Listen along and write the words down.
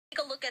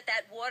look at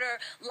that water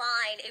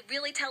line, it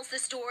really tells the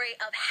story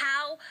of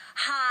how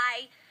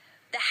high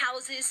the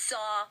houses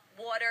saw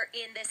water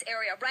in this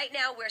area. Right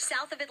now, we're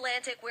south of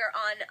Atlantic. We're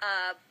on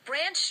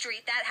Branch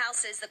Street. That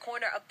house is the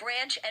corner of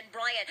Branch and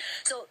Bryant.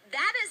 So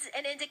that is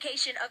an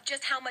indication of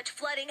just how much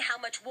flooding, how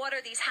much water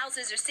these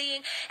houses are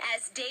seeing.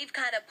 As Dave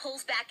kind of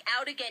pulls back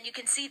out again, you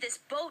can see this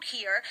boat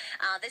here.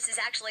 This is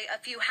actually a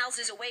few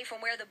houses away from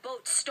where the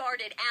boat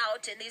started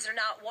out, and these are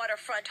not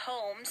waterfront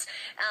homes,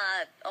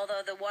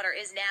 although the water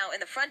is now in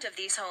the front of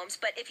these homes.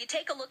 But if you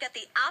take a look at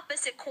the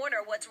opposite corner,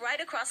 what's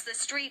right across the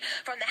street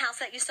from the house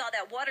that you saw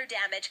that water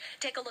damage,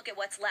 take a look at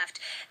what's left.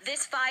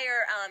 This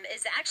fire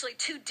is actually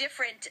two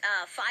different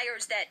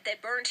fires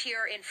that burned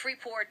here in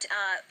Freeport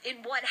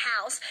in one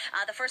house.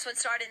 The first one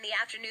started in the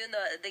afternoon,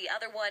 the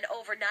other one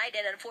overnight,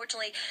 and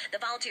unfortunately the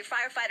volunteer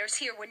firefighters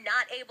here were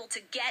not able to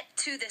get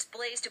to this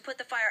blaze to put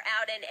the fire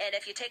out, and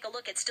if you take a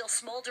look, it's still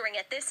smoldering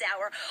at this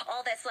hour.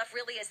 All that's left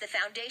really is the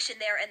foundation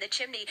there and the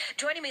chimney.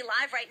 Joining me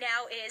live right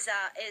now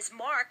is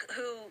Mark,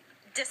 who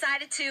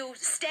decided to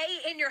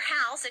stay in your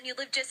house, and you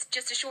live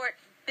just a short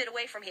bit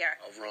away from here.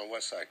 Over on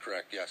West Side,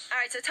 correct, yes. All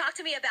right, so talk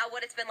to me about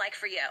what it's been like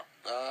for you.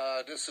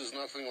 This is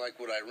nothing like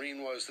what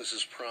Irene was. This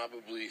is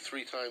probably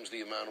 3 times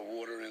the amount of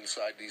water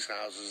inside these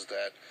houses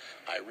that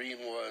Irene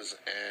was,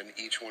 and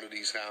each one of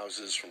these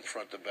houses from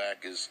front to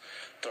back is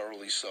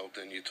thoroughly soaked,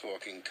 and you're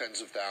talking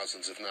tens of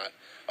thousands, if not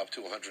up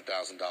to $100,000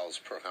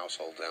 per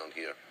household down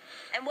here.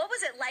 And what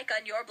was it like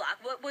on your block?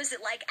 What was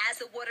it like as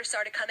the water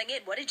started coming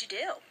in? What did you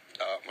do?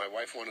 My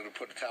wife wanted to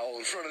put a towel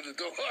in front of the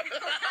door.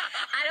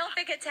 I don't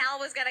think a towel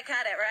was going to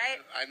cut it, right?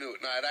 I knew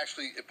it. No,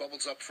 it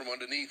bubbles up from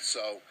underneath,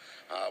 so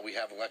we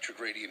have electric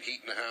radiant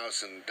heat in the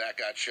house, and that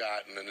got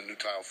shot, and then the new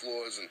tile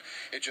floors, and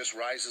it just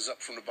rises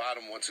up from the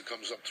bottom once it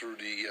comes up through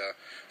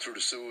the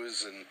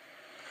sewers, and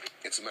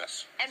it's a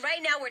mess. And right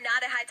now, we're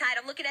not at high tide.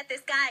 I'm looking at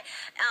this guy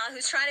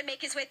who's trying to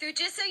make his way through.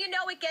 Just so you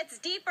know, it gets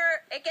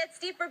deeper. It gets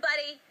deeper,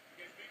 buddy.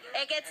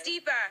 It gets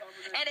deeper,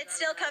 and it's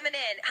still coming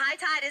in. High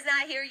tide is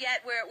not here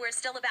yet. We're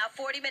still about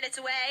 40 minutes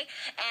away,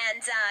 and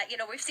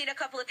we've seen a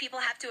couple of people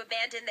have to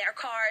abandon their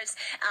cars.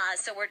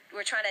 So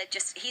we're trying to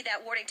just heed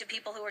that warning to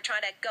people who are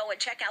trying to go and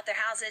check out their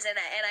houses. And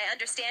I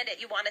understand it.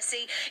 You want to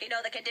see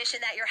the condition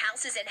that your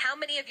house is in. How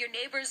many of your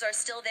neighbors are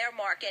still there,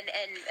 Mark?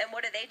 And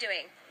what are they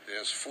doing?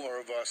 There's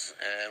 4 of us,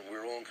 and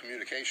we're all in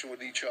communication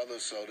with each other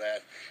so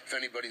that if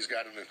anybody's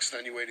got an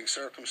extenuating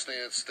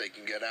circumstance, they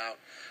can get out.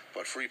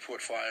 But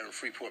Freeport Fire and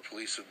Freeport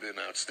Police have been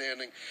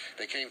outstanding.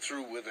 They came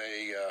through with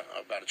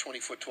about a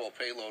 20-foot tall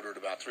payloader at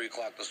about 3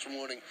 o'clock this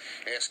morning,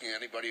 asking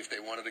anybody if they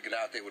wanted to get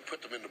out. They would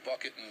put them in the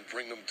bucket and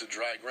bring them to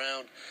dry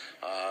ground.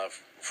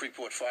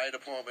 Freeport Fire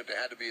Department, there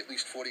had to be at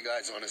least 40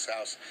 guys on this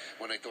house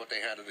when they thought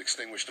they had it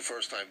extinguished the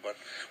first time. But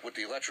with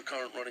the electric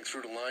current running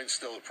through the line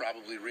still, it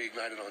probably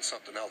reignited on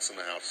something else in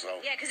the house. So.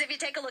 Yeah, because if you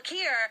take a look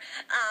here,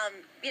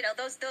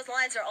 those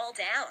lines are all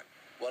down.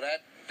 Well,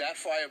 that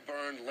fire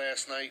burned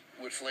last night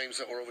with flames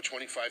that were over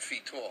 25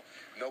 feet tall.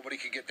 Nobody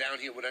could get down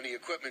here with any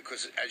equipment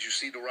because as you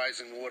see the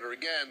rising water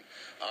again,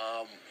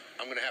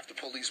 I'm going to have to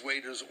pull these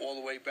waders all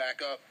the way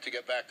back up to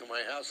get back to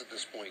my house at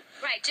this point.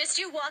 Right, just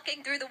you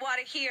walking through the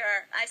water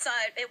here, I saw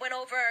it went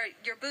over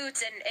your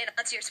boots and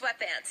onto your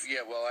sweatpants.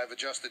 Yeah, well, I've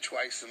adjusted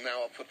twice, and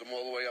now I'll put them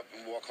all the way up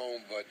and walk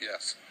home, but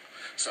yes.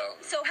 So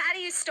how do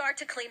you start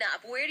to clean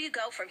up? Where do you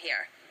go from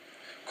here?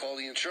 Call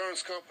the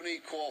insurance company,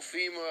 call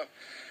FEMA,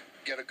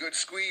 get a good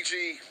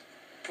squeegee,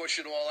 push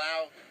it all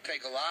out,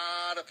 take a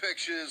lot of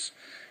pictures,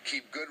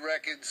 keep good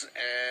records,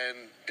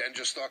 and then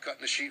just start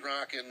cutting the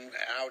sheetrock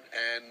out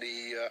and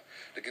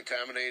the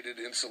contaminated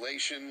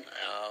insulation,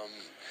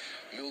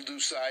 mildew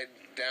side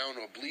down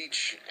or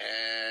bleach,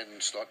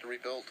 and start to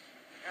rebuild.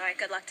 All right,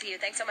 good luck to you.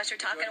 Thanks so much for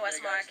talking to us,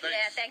 Mark. Guys,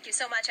 yeah, thank you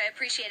so much. I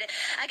appreciate it.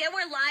 Again,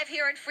 we're live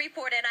here in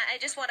Freeport, and I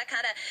just want to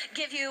kind of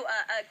give you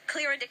a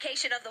clear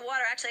indication of the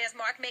water, actually, as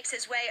Mark makes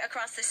his way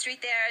across the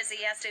street there as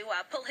he has to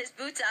pull his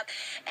boots up.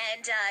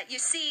 And you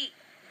see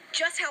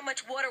just how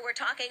much water we're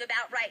talking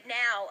about right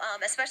now,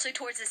 especially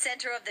towards the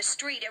center of the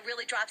street. It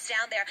really drops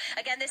down there.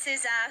 Again, this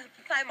is,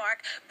 hi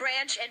Mark,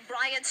 Branch and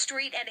Bryant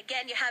Street, and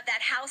again, you have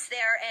that house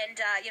there, and,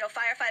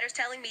 firefighters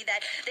telling me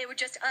that they were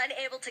just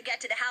unable to get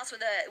to the house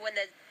when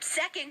the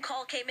second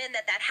call came in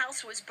that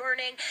house was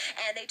burning,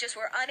 and they just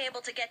were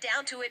unable to get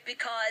down to it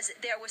because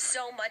there was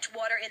so much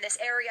water in this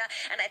area,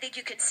 and I think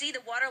you can see the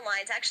water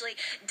lines. Actually,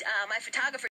 my photographer